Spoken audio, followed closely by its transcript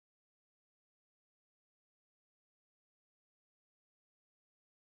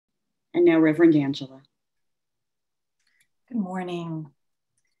And now Reverend Angela. Good morning.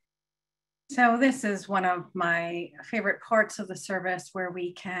 So this is one of my favorite parts of the service where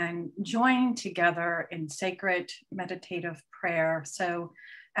we can join together in sacred meditative prayer. So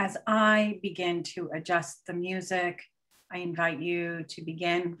as I begin to adjust the music, I invite you to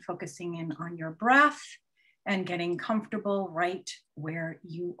begin focusing in on your breath and getting comfortable right where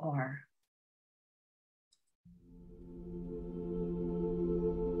you are.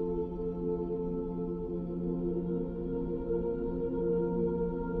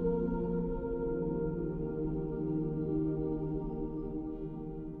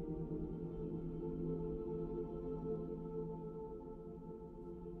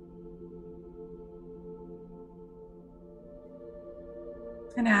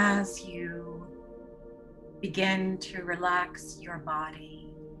 And as you begin to relax your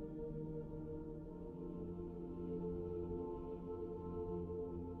body,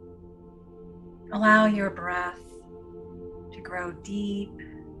 allow your breath to grow deep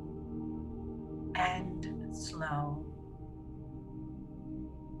and slow.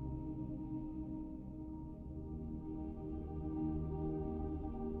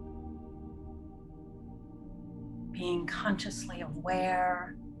 Being consciously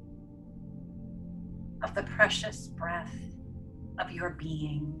aware of the precious breath of your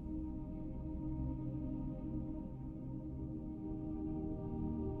being.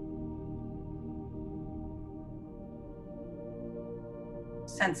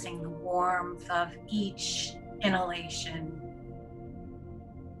 Sensing the warmth of each inhalation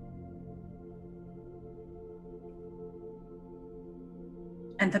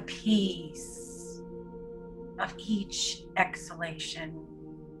and the peace of each exhalation.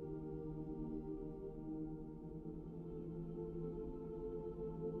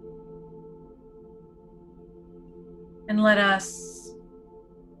 And let us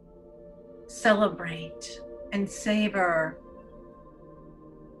celebrate and savor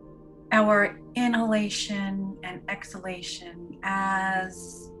our inhalation and exhalation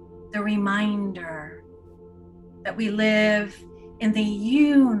as the reminder that we live in the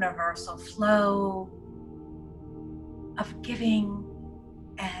universal flow of giving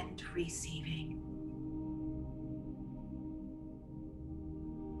and receiving.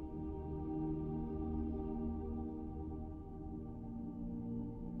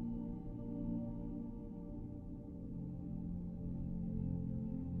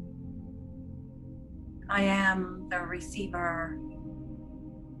 I am the receiver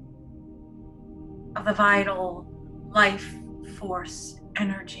of the vital life force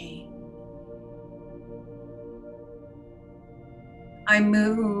energy. I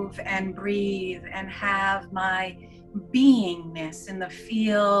move and breathe and have my beingness in the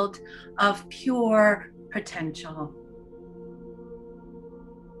field of pure potential.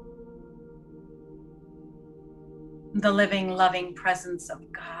 The living, loving presence of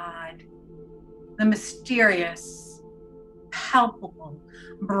God, the mysterious, palpable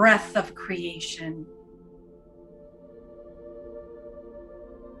breath of creation.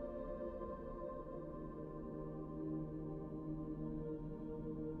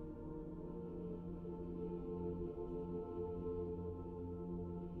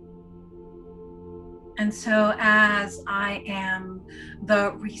 And so as I am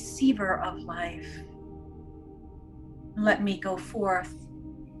the receiver of life, let me go forth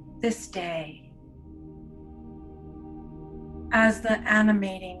this day as the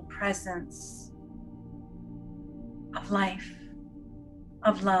animating presence of life,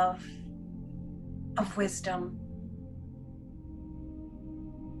 of love, of wisdom,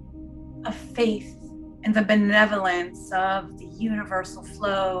 of faith in the benevolence of the universal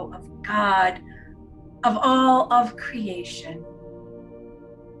flow of God, of all of creation.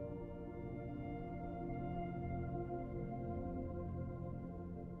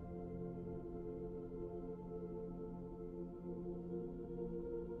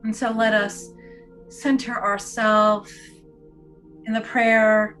 And so let us center ourselves in the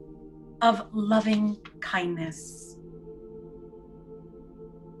prayer of loving kindness.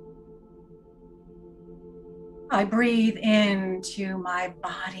 I breathe into my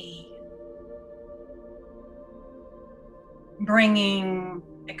body, bringing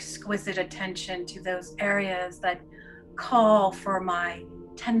exquisite attention to those areas that call for my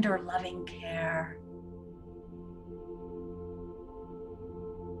tender, loving care.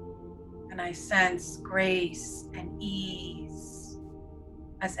 And I sense grace and ease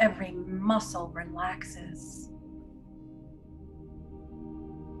as every muscle relaxes.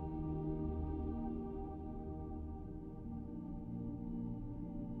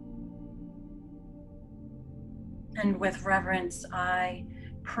 And with reverence, I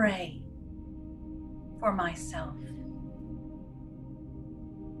pray for myself.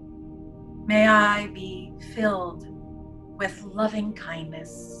 May I be filled with loving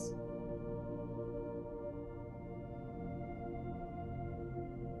kindness.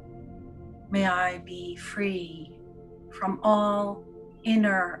 May I be free from all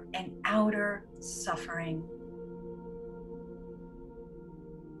inner and outer suffering.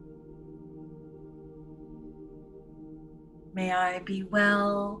 May I be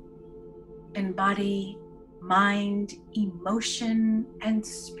well in body, mind, emotion, and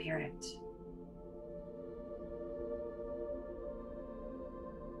spirit.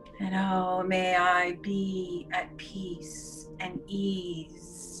 And oh, may I be at peace and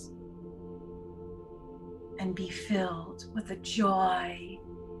ease and be filled with the joy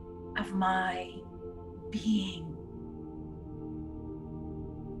of my being.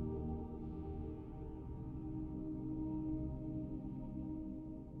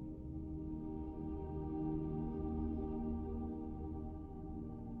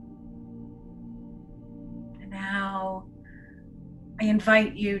 And now I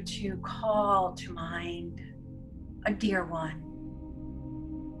invite you to call to mind a dear one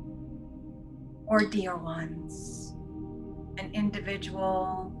or dear ones, an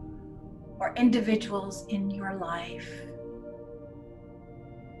individual or individuals in your life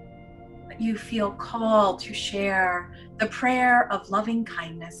that you feel called to share the prayer of loving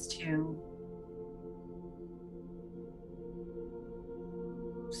kindness to.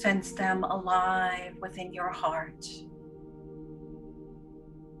 Sense them alive within your heart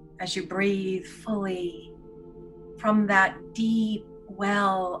as you breathe fully from that deep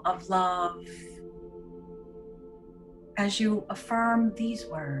well of love, as you affirm these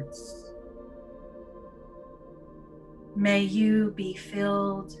words. May you be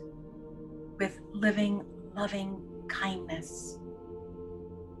filled with living, loving kindness.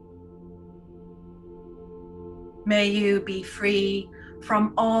 May you be free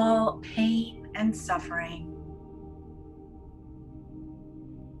from all pain and suffering.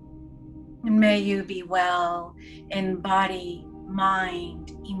 And may you be well in body,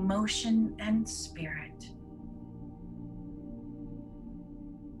 mind, emotion, and spirit.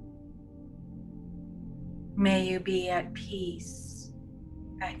 May you be at peace,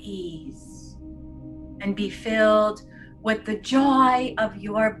 at ease, and be filled with the joy of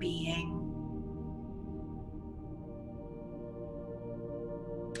your being.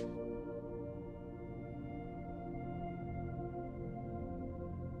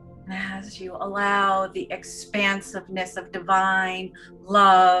 As you allow the expansiveness of divine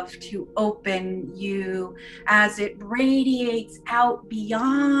love to open you, as it radiates out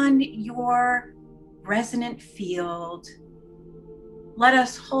beyond your resonant field, let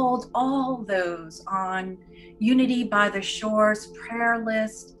us hold all those on Unity by the Shore's prayer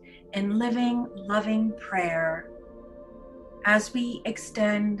list in living, loving prayer as we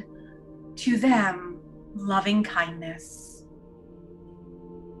extend to them loving kindness.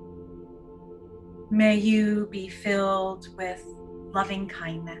 May you be filled with loving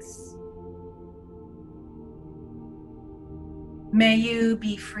kindness. May you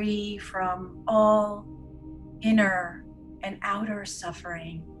be free from all inner and outer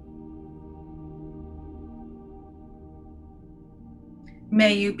suffering.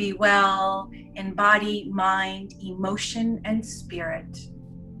 May you be well in body, mind, emotion, and spirit.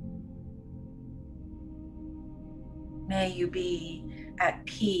 May you be at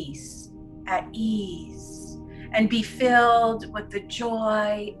peace, at ease, and be filled with the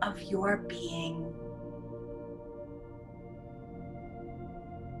joy of your being.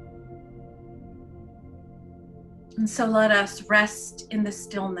 And so let us rest in the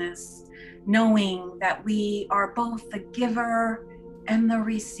stillness, knowing that we are both the giver and the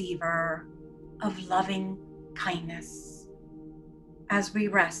receiver of loving kindness as we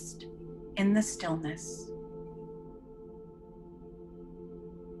rest in the stillness.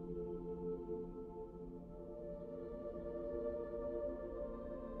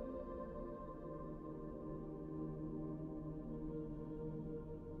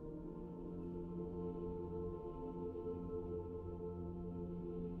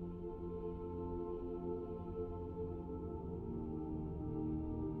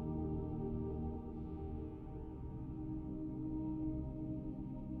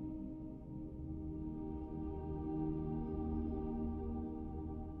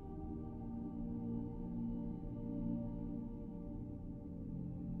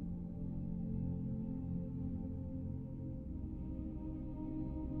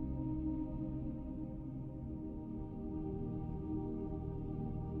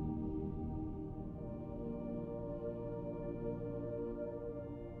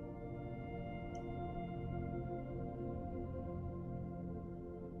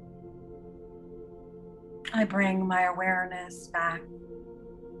 I bring my awareness back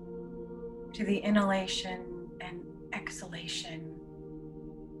to the inhalation and exhalation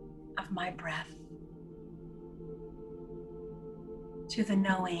of my breath, to the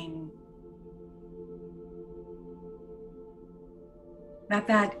knowing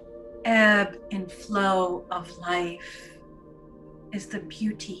that ebb and flow of life is the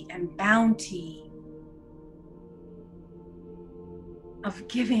beauty and bounty of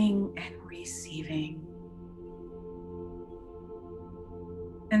giving and receiving.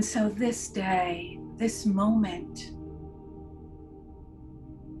 And so this day, this moment,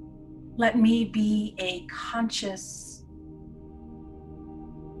 let me be a conscious,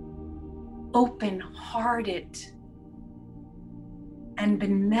 open-hearted, and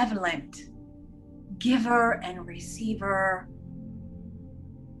benevolent giver and receiver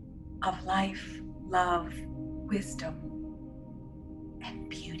of life, love, wisdom, and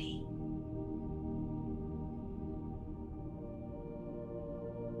beauty.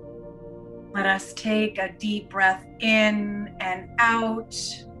 Let us take a deep breath in and out.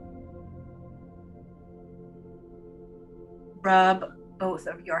 Rub both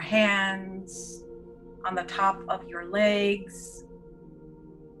of your hands on the top of your legs,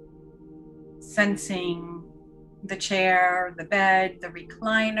 sensing the chair, the bed, the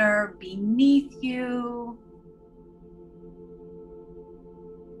recliner beneath you.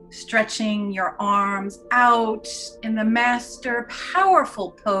 Stretching your arms out in the master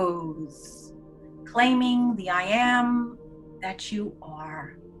powerful pose, claiming the I am that you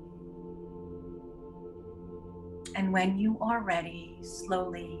are. And when you are ready,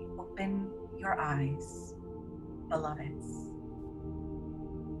 slowly open your eyes, beloveds.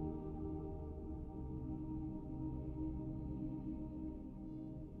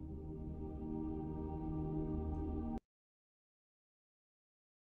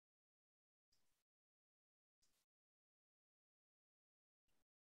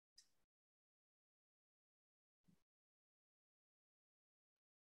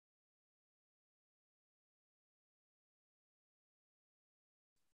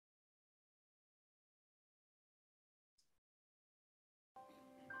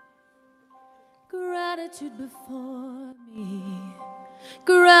 Gratitude before me,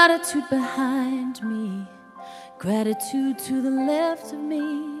 gratitude behind me, gratitude to the left of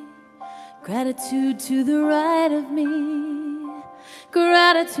me, gratitude to the right of me,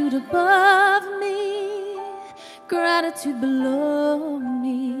 gratitude above me, gratitude below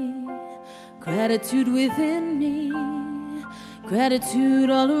me, gratitude within me, gratitude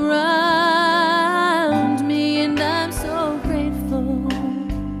all around me, and I'm so grateful.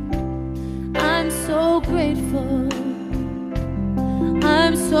 I'm so grateful.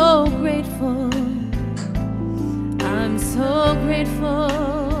 I'm so grateful. I'm so grateful.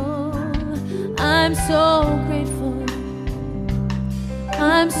 I'm so grateful.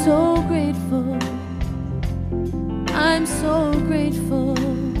 I'm so grateful. I'm so grateful.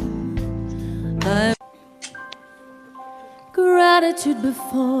 Gratitude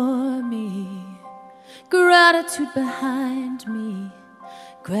before me, gratitude behind me,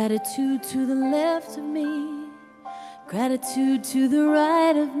 gratitude to the left of me, gratitude to the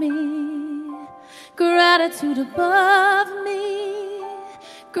right of me, gratitude above me,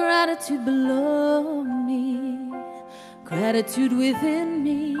 gratitude below me, gratitude within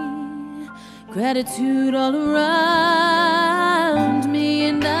me, gratitude all around me,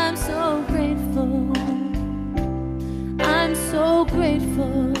 and I'm so grateful. I'm so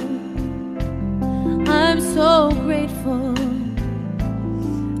grateful. I'm so grateful.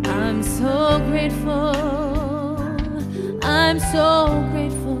 I'm so grateful. I'm so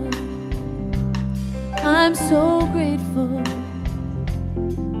grateful. I'm so grateful.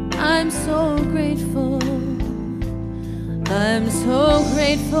 I'm so grateful. I'm so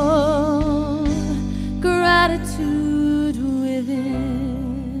grateful. Gratitude within.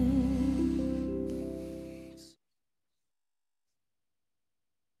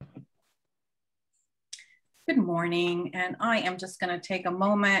 Good morning, and I am just going to take a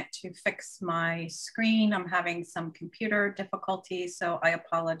moment to fix my screen. I'm having some computer difficulties, so I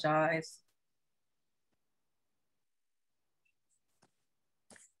apologize.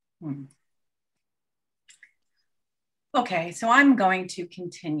 Okay, so I'm going to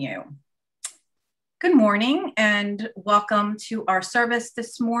continue. Good morning and welcome to our service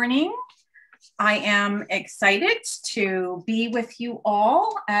this morning. I am excited to be with you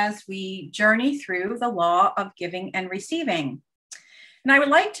all as we journey through the law of giving and receiving. And I would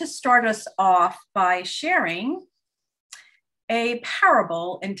like to start us off by sharing a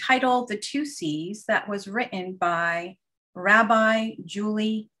parable entitled The Two C's that was written by Rabbi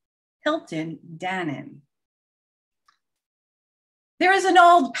Julie Hilton Dannon. There is an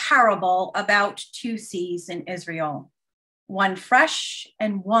old parable about two seas in Israel, one fresh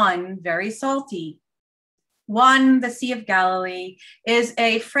and one very salty. One, the Sea of Galilee, is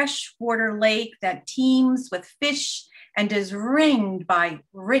a freshwater lake that teems with fish and is ringed by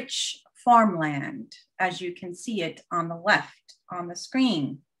rich farmland, as you can see it on the left on the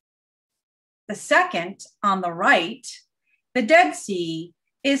screen. The second, on the right, the Dead Sea,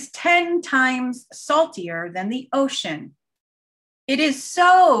 is 10 times saltier than the ocean. It is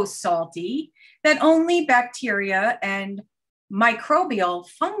so salty that only bacteria and microbial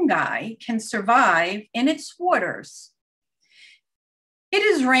fungi can survive in its waters. It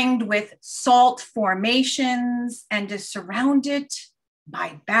is ringed with salt formations and is surrounded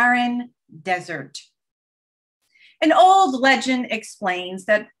by barren desert. An old legend explains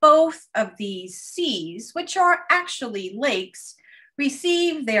that both of these seas, which are actually lakes,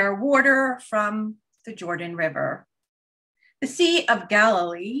 receive their water from the Jordan River. The Sea of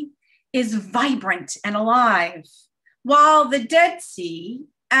Galilee is vibrant and alive, while the Dead Sea,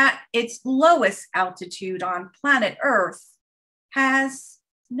 at its lowest altitude on planet Earth, has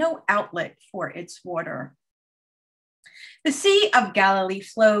no outlet for its water. The Sea of Galilee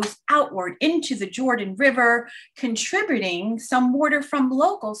flows outward into the Jordan River, contributing some water from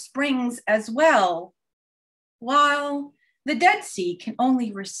local springs as well, while the Dead Sea can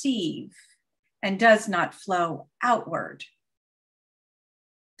only receive and does not flow outward.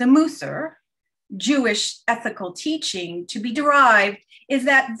 The Musar, Jewish ethical teaching to be derived, is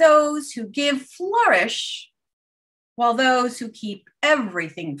that those who give flourish, while those who keep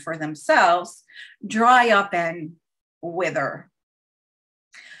everything for themselves dry up and wither.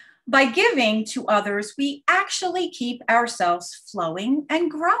 By giving to others, we actually keep ourselves flowing and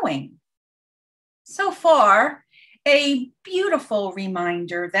growing. So far, a beautiful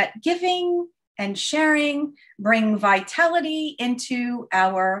reminder that giving and sharing bring vitality into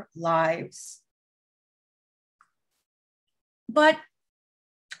our lives. But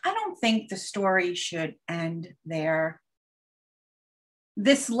I don't think the story should end there.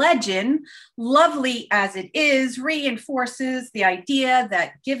 This legend, lovely as it is, reinforces the idea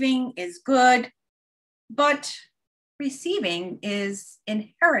that giving is good, but receiving is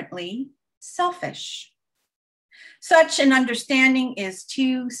inherently selfish. Such an understanding is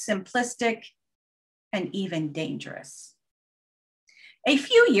too simplistic and even dangerous. A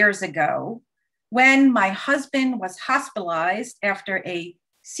few years ago, when my husband was hospitalized after a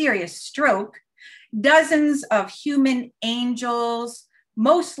serious stroke, dozens of human angels,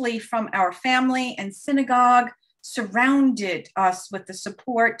 mostly from our family and synagogue, surrounded us with the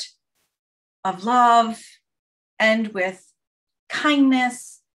support of love and with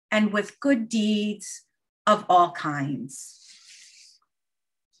kindness and with good deeds of all kinds.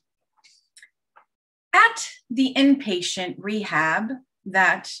 At the inpatient rehab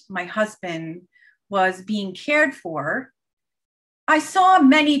that my husband was being cared for, I saw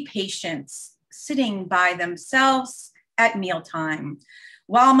many patients sitting by themselves at mealtime,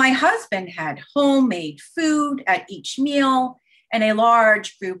 while my husband had homemade food at each meal and a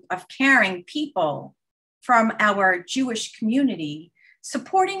large group of caring people from our Jewish community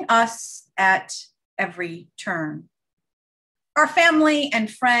supporting us at every turn. Our family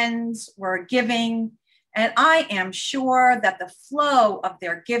and friends were giving, and I am sure that the flow of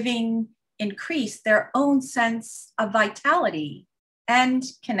their giving increased their own sense of vitality and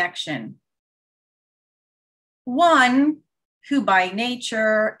connection. One who by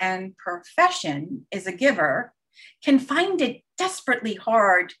nature and profession is a giver can find it desperately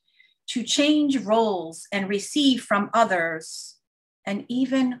hard to change roles and receive from others, and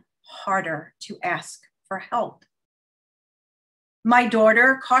even harder to ask for help. My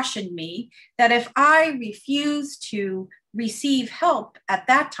daughter cautioned me that if I refused to receive help at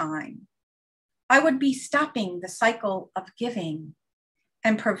that time, I would be stopping the cycle of giving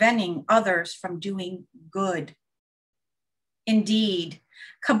and preventing others from doing good. Indeed,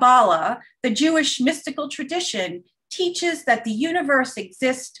 Kabbalah, the Jewish mystical tradition, teaches that the universe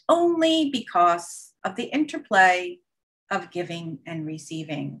exists only because of the interplay of giving and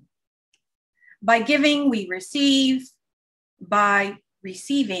receiving. By giving, we receive. By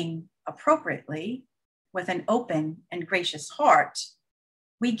receiving appropriately, with an open and gracious heart,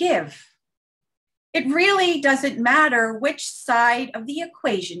 we give. It really doesn't matter which side of the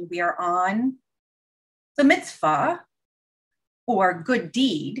equation we are on. The mitzvah, or good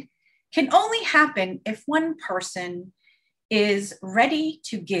deed, can only happen if one person is ready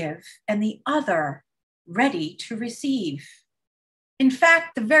to give and the other ready to receive. In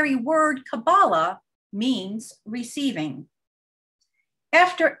fact, the very word Kabbalah means receiving.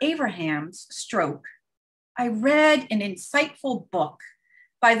 After Abraham's stroke, I read an insightful book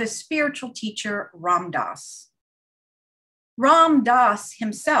by the spiritual teacher Ram Dass. Ram Dass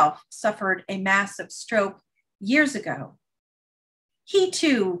himself suffered a massive stroke years ago. He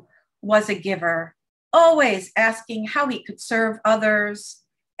too was a giver, always asking how he could serve others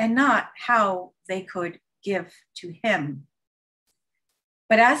and not how they could give to him.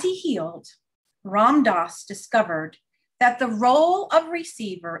 But as he healed, Ram Dass discovered that the role of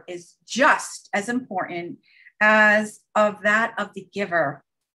receiver is just as important as of that of the giver,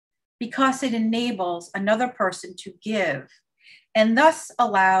 because it enables another person to give and thus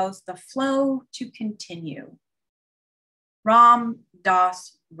allows the flow to continue. Ram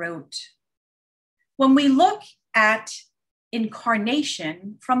Dass wrote, "When we look at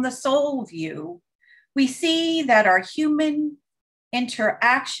incarnation from the soul view, we see that our human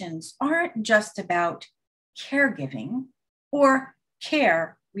interactions aren't just about caregiving or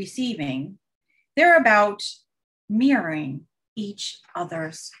care receiving. They're about mirroring each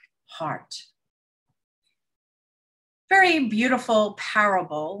other's heart." Very beautiful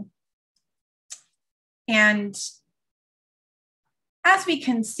parable. And as we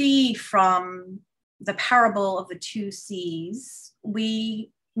can see from the parable of the two seas,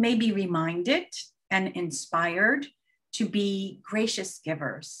 we may be reminded and inspired to be gracious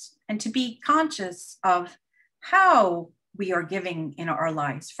givers and to be conscious of how we are giving in our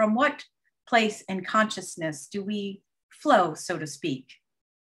lives. From what place in consciousness do we flow, so to speak?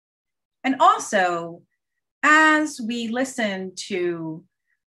 And also, as we listen to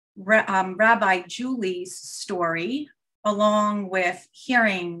Rabbi Julie's story, along with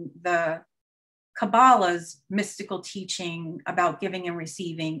hearing the Kabbalah's mystical teaching about giving and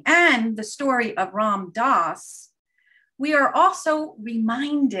receiving, and the story of Ram Dass, we are also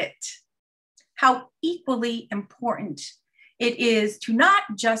reminded how equally important it is to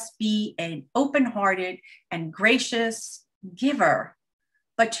not just be an open-hearted and gracious giver,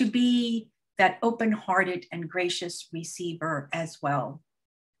 but to be that open-hearted and gracious receiver as well.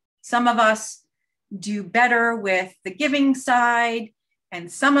 Some of us do better with the giving side,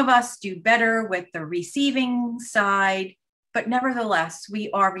 and some of us do better with the receiving side, but nevertheless, we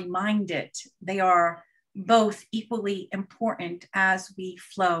are reminded they are both equally important as we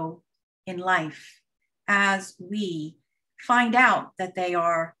flow in life, as we find out that they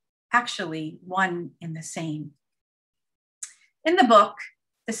are actually one and the same. In the book,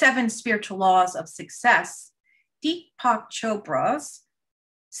 The 7 Spiritual Laws of Success, Deepak Chopra's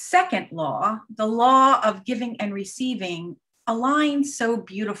second law, the law of giving and receiving, aligns so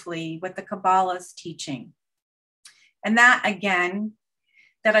beautifully with the Kabbalah's teaching. And that, again,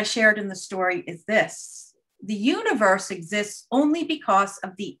 that I shared in the story is this: the universe exists only because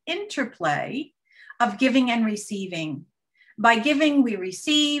of the interplay of giving and receiving. By giving, we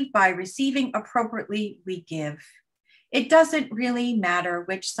receive. By receiving appropriately, we give. It doesn't really matter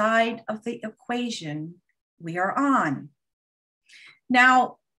which side of the equation we are on.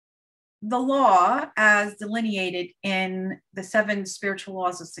 Now, the law, as delineated in the 7 Spiritual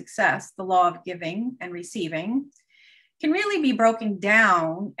Laws of Success, the law of giving and receiving, can really be broken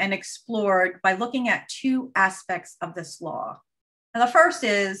down and explored by looking at 2 aspects of this law. And the first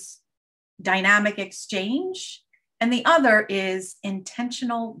is dynamic exchange, and the other is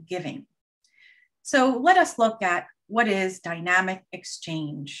intentional giving. So let us look at what is dynamic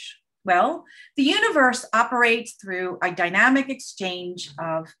exchange. Well, the universe operates through a dynamic exchange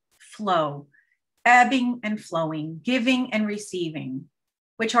of flow, ebbing and flowing, giving and receiving,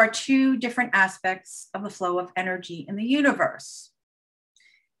 which are 2 different aspects of the flow of energy in the universe.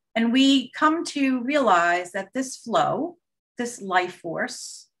 And we come to realize that this flow, this life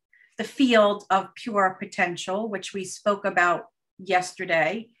force, the field of pure potential, which we spoke about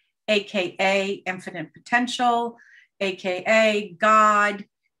yesterday, AKA infinite potential, AKA God,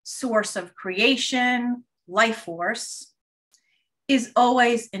 source of creation, life force, is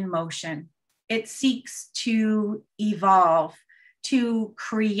always in motion. It seeks to evolve, to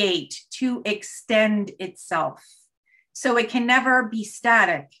create, to extend itself. So it can never be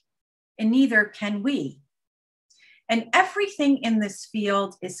static, and neither can we. And everything in this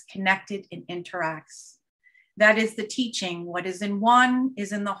field is connected and interacts. That is the teaching. What is in one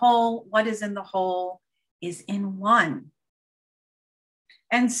is in the whole. What is in the whole is in one.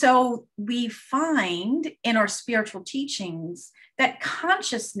 And so we find in our spiritual teachings that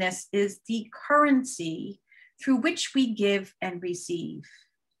consciousness is the currency through which we give and receive.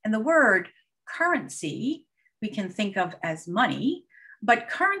 And the word currency we can think of as money, but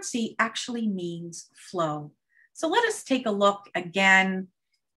currency actually means flow. So let us take a look again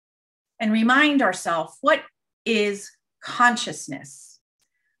and remind ourselves, what is consciousness?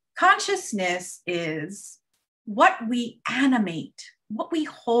 Consciousness is what we animate, what we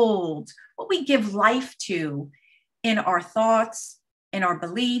hold, what we give life to in our thoughts, in our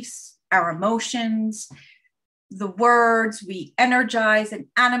beliefs, our emotions, the words we energize and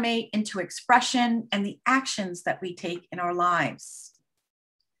animate into expression, and the actions that we take in our lives.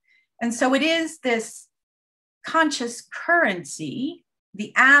 And so it is this conscious currency,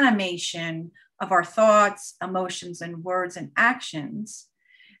 the animation of our thoughts, emotions, and words and actions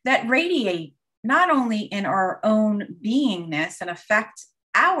that radiate not only in our own beingness and affect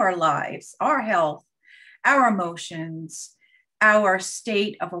our lives, our health, our emotions, our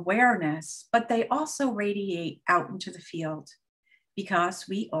state of awareness, but they also radiate out into the field because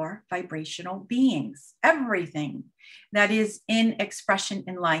we are vibrational beings. Everything that is in expression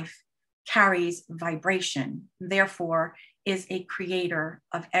in life carries vibration, therefore is a creator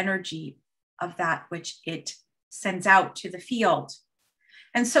of energy of that which it sends out to the field.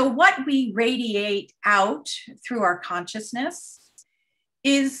 And so what we radiate out through our consciousness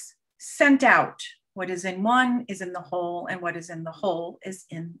is sent out. What is in one is in the whole, and what is in the whole is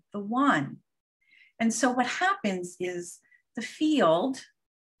in the one. And so what happens is the field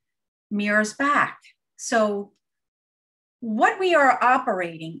mirrors back. So what we are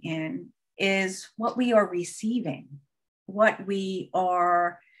operating in is what we are receiving, what we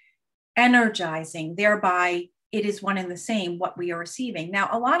are energizing, thereby it is one and the same what we are receiving. Now,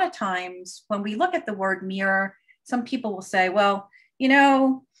 a lot of times when we look at the word mirror, some people will say, well,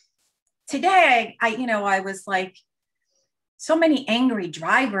 today I was like, so many angry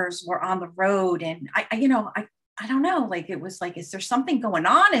drivers were on the road, and I don't know, like it was like, is there something going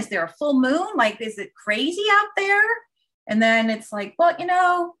on? Is there a full moon? Like, is it crazy out there? And then it's like, well,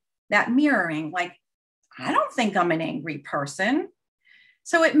 that mirroring, like, I don't think I'm an angry person.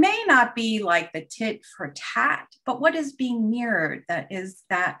 So it may not be like the tit for tat, but what is being mirrored, that is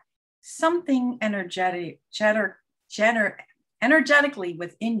that something energetically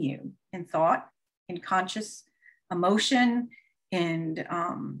within you, in thought, in conscious emotion, and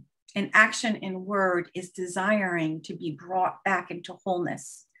in action, in word, is desiring to be brought back into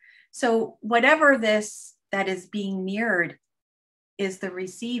wholeness. So whatever this that is being mirrored is the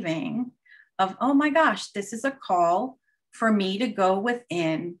receiving of, oh my gosh, this is a call for me to go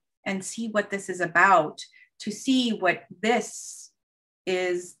within and see what this is about, to see what this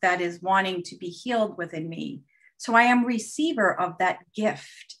is that is wanting to be healed within me. So I am receiver of that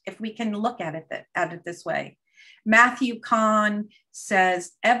gift, if we can look at it this way. Matthew Kahn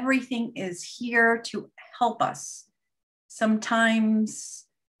says, everything is here to help us. Sometimes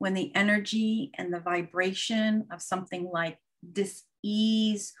when the energy and the vibration of something like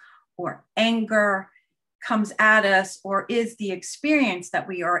dis-ease or anger comes at us, or is the experience that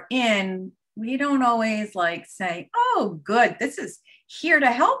we are in, we don't always like say, oh, good, this is here to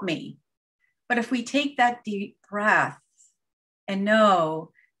help me. But if we take that deep breath and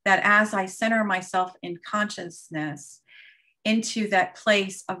know that as I center myself in consciousness into that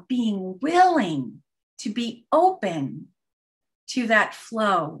place of being willing to be open to that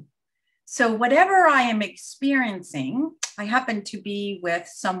flow. So whatever I am experiencing, I happen to be with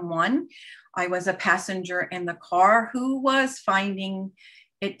someone. I was a passenger in the car who was finding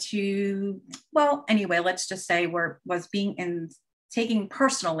it to, well, anyway, let's just say was taking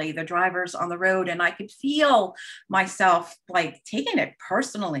personally the drivers on the road, and I could feel myself like taking it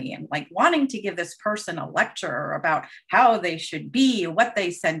personally and like wanting to give this person a lecture about how they should be, what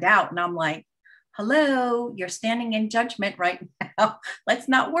they send out. And I'm like, hello, you're standing in judgment right now. Let's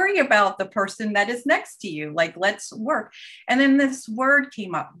not worry about the person that is next to you. Like, let's work. And then this word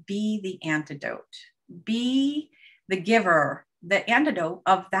came up, be the antidote, be the giver, the antidote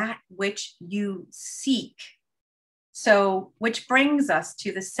of that which you seek. So, which brings us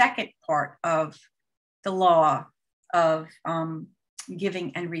to the second part of the law of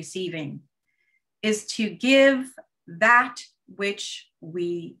giving and receiving, is to give that which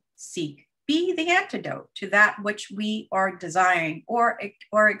we seek. Be the antidote to that which we are desiring or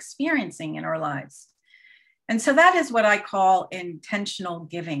experiencing in our lives. And so that is what I call intentional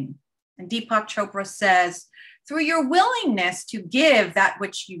giving. And Deepak Chopra says, through your willingness to give that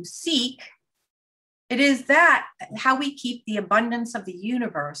which you seek, it is that how we keep the abundance of the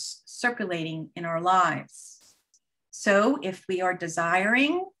universe circulating in our lives. So if we are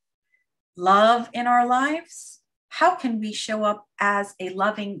desiring love in our lives, how can we show up as a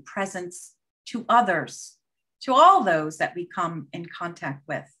loving presence to others, to all those that we come in contact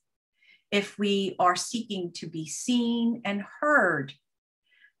with? If we are seeking to be seen and heard,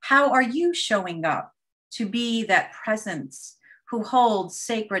 how are you showing up to be that presence who holds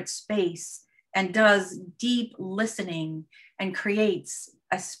sacred space and does deep listening and creates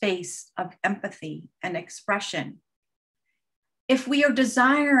a space of empathy and expression. If we are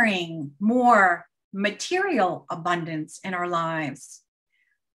desiring more material abundance in our lives,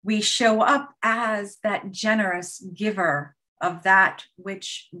 we show up as that generous giver of that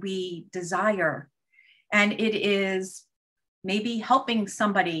which we desire. And it is maybe helping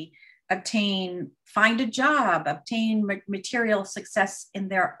somebody find a job, obtain material success in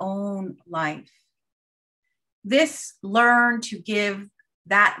their own life. This learn to give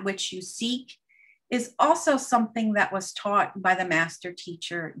that which you seek is also something that was taught by the master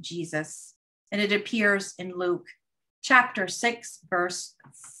teacher, Jesus. And it appears in Luke chapter 6, verse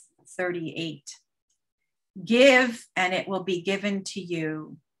 38. Give, and it will be given to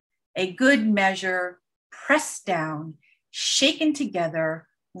you. A good measure, pressed down, shaken together,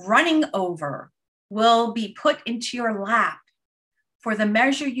 running over, will be put into your lap. For the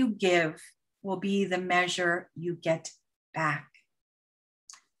measure you give will be the measure you get back.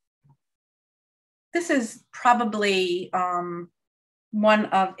 This is probably one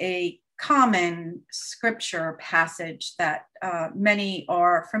of a common scripture passage that many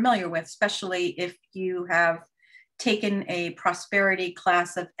are familiar with, especially if you have taken a prosperity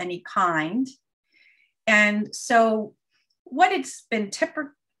class of any kind. And so what it's been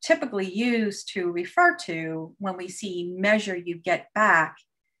typically used to refer to when we see measure you get back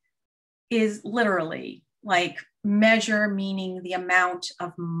is literally like measure, meaning the amount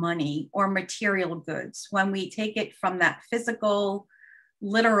of money or material goods. When we take it from that physical,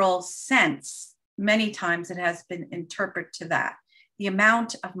 literal sense, many times it has been interpreted to that. The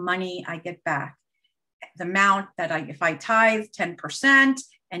amount of money I get back. The amount that if I tithe 10%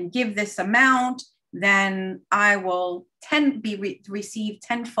 and give this amount, then I will receive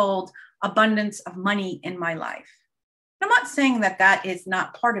tenfold abundance of money in my life. I'm not saying that that is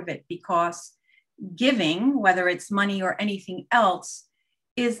not part of it, because giving, whether it's money or anything else,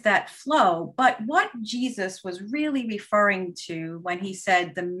 is that flow. But what Jesus was really referring to when he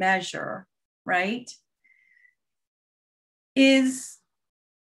said the measure, right, is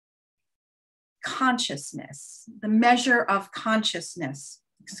consciousness, the measure of consciousness,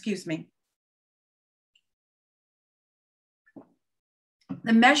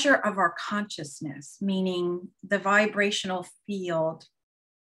 the measure of our consciousness, meaning the vibrational field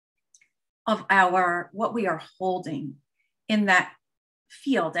of what we are holding in that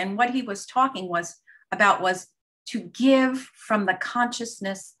field. And what he was talking about was to give from the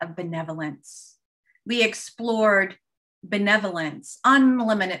consciousness of benevolence. We explored benevolence,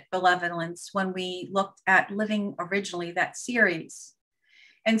 unlimited benevolence, when we looked at Living Originally, that series.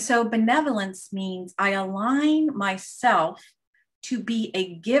 And so benevolence means I align myself to be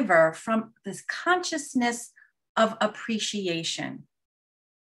a giver from this consciousness of appreciation,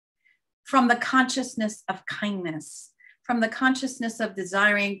 from the consciousness of kindness, from the consciousness of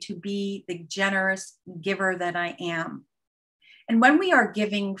desiring to be the generous giver that I am. And when we are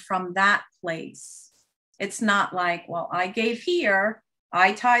giving from that place, it's not like, well, I gave here,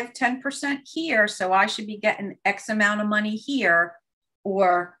 I tithe 10% here, so I should be getting X amount of money here,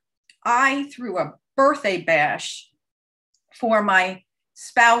 or I threw a birthday bash for my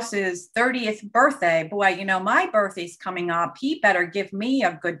spouse's 30th birthday. Boy, my birthday's coming up. He better give me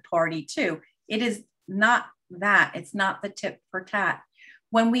a good party too. It is not that. It's not the tit for tat.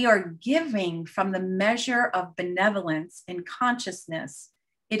 When we are giving from the measure of benevolence in consciousness,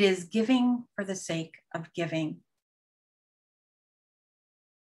 it is giving for the sake of giving.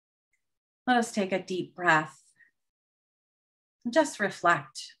 Let us take a deep breath and just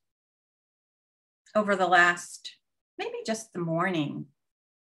reflect over the last, maybe just the morning.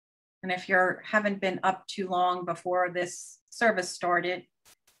 And if you haven't been up too long before this service started,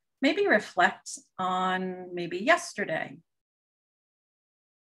 maybe reflect on maybe yesterday.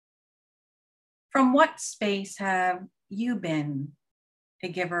 From what space have you been a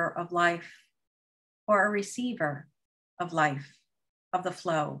giver of life or a receiver of life, of the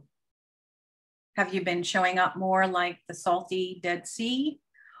flow? Have you been showing up more like the salty Dead Sea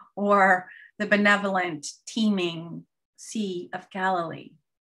or the benevolent, teeming Sea of Galilee?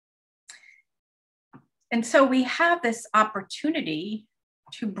 And so we have this opportunity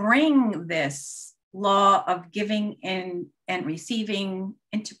to bring this law of giving and receiving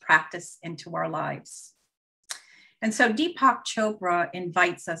into practice into our lives. And so Deepak Chopra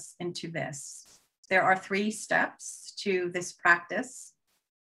invites us into this. There are 3 steps to this practice.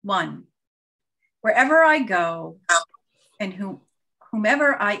 1, wherever I go and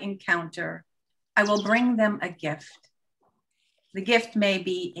whomever I encounter, I will bring them a gift. The gift may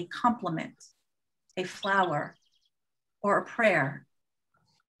be a compliment, a flower, or a prayer.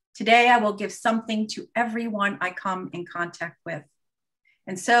 Today, I will give something to everyone I come in contact with.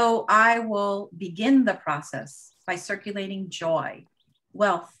 And so I will begin the process by circulating joy,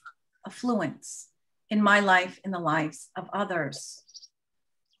 wealth, affluence in my life, in the lives of others.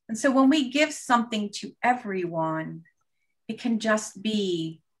 And so when we give something to everyone, it can just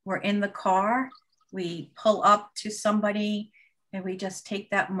be we're in the car, we pull up to somebody, and we just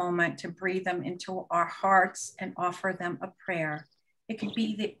take that moment to breathe them into our hearts and offer them a prayer. It could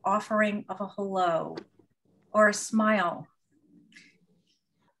be the offering of a hello or a smile.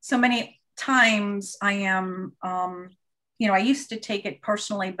 So many times I am, I used to take it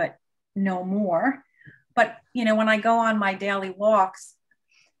personally, but no more. But, when I go on my daily walks,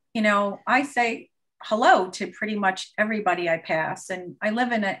 I say hello to pretty much everybody I pass. And I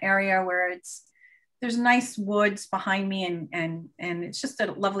live in an area where there's nice woods behind me and it's just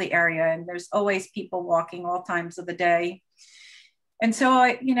a lovely area. And there's always people walking all times of the day. And so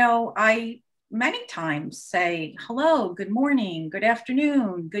I many times say hello, good morning, good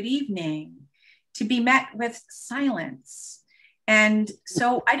afternoon, good evening, to be met with silence. And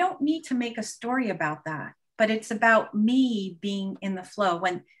so I don't need to make a story about that, but it's about me being in the flow.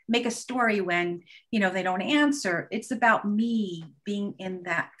 Make a story when, they don't answer. It's about me being in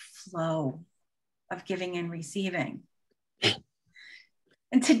that flow of giving and receiving.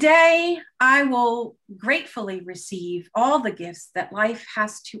 And today I will gratefully receive all the gifts that life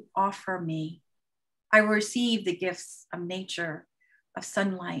has to offer me. I will receive the gifts of nature, of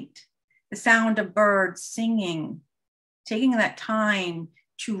sunlight, the sound of birds singing, taking that time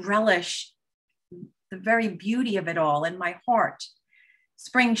to relish the very beauty of it all in my heart,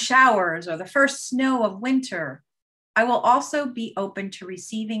 spring showers or the first snow of winter. I will also be open to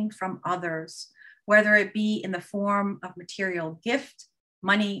receiving from others, whether it be in the form of material gift,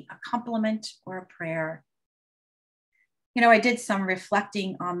 money, a compliment, or a prayer. I did some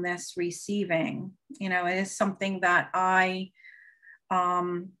reflecting on this receiving. It is something that I,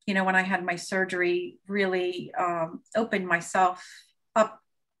 when I had my surgery, really opened myself up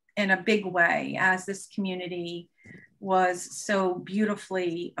in a big way, as this community was so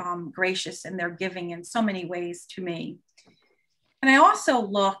beautifully gracious in their giving in so many ways to me. And I also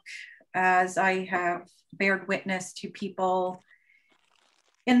look, as I have bared witness to people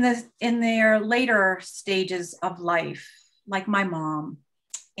in their later stages of life, like my mom,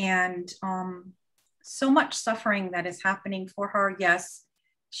 and so much suffering that is happening for her. Yes,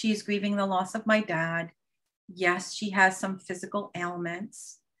 she's grieving the loss of my dad. Yes, she has some physical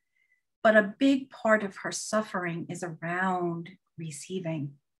ailments, but a big part of her suffering is around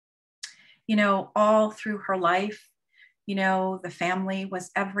receiving. All through her life, the family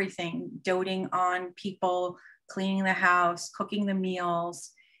was everything, doting on people, cleaning the house, cooking the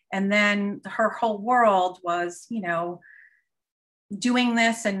meals. And then her whole world was, doing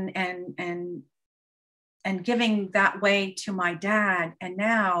this and giving that way to my dad. And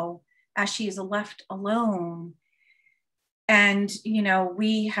now, as she is left alone, and,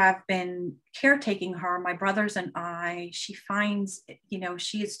 we have been caretaking her, my brothers and I, she finds,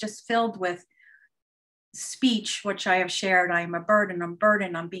 she is just filled with speech, which I have shared. I am a burden,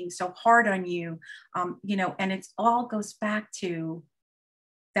 I'm being so hard on you, and it all goes back to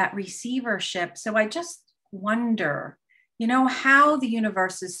that receivership. So I just wonder, how the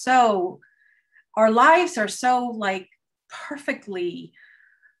universe is our lives are so perfectly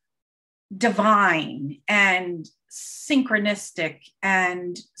divine and synchronistic.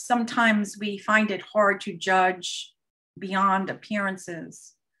 And sometimes we find it hard to judge beyond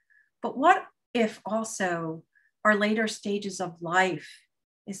appearances. But what if also our later stages of life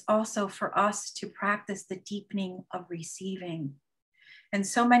is also for us to practice the deepening of receiving? And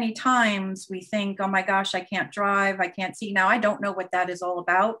so many times we think, oh my gosh, I can't drive, I can't see. Now, I don't know what that is all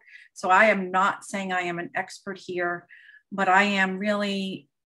about. So I am not saying I am an expert here, but I am really,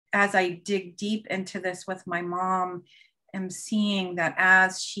 as I dig deep into this with my mom, am seeing that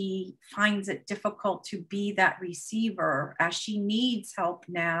as she finds it difficult to be that receiver, as she needs help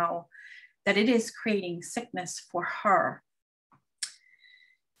now, that it is creating sickness for her.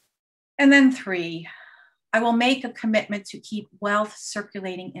 And then 3, I will make a commitment to keep wealth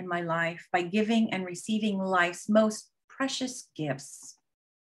circulating in my life by giving and receiving life's most precious gifts,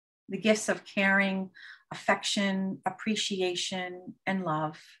 the gifts of caring, affection, appreciation, and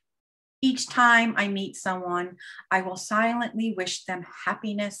love. Each time I meet someone, I will silently wish them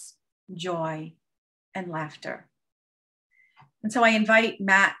happiness, joy, and laughter. And so I invite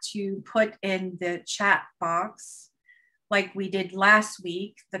Matt to put in the chat box, like we did last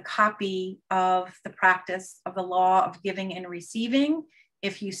week, the copy of the practice of the law of giving and receiving,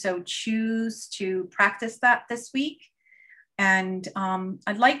 if you so choose to practice that this week. And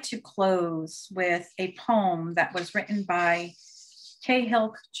I'd like to close with a poem that was written by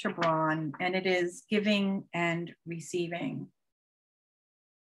Tehilk Chhabran, and it is giving and receiving.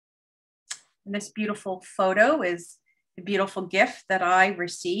 And this beautiful photo is a beautiful gift that I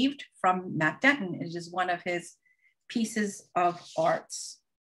received from Matt Denton. It is one of his pieces of arts.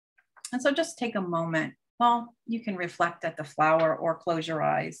 And so just take a moment. Well, you can reflect at the flower or close your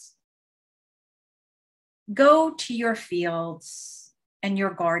eyes. Go to your fields and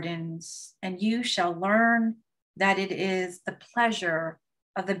your gardens, and you shall learn that it is the pleasure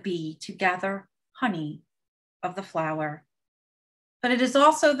of the bee to gather honey of the flower. But it is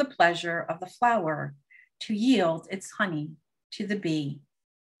also the pleasure of the flower to yield its honey to the bee.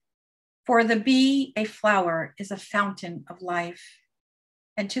 For the bee, a flower is a fountain of life,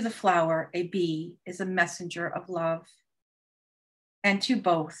 and to the flower, a bee is a messenger of love. And to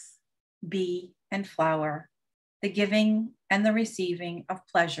both, bee and flower, the giving and the receiving of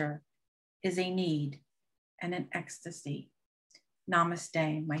pleasure is a need and an ecstasy.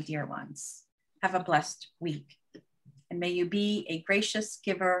 Namaste, my dear ones. Have a blessed week, and may you be a gracious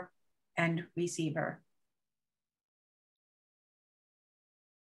giver and receiver.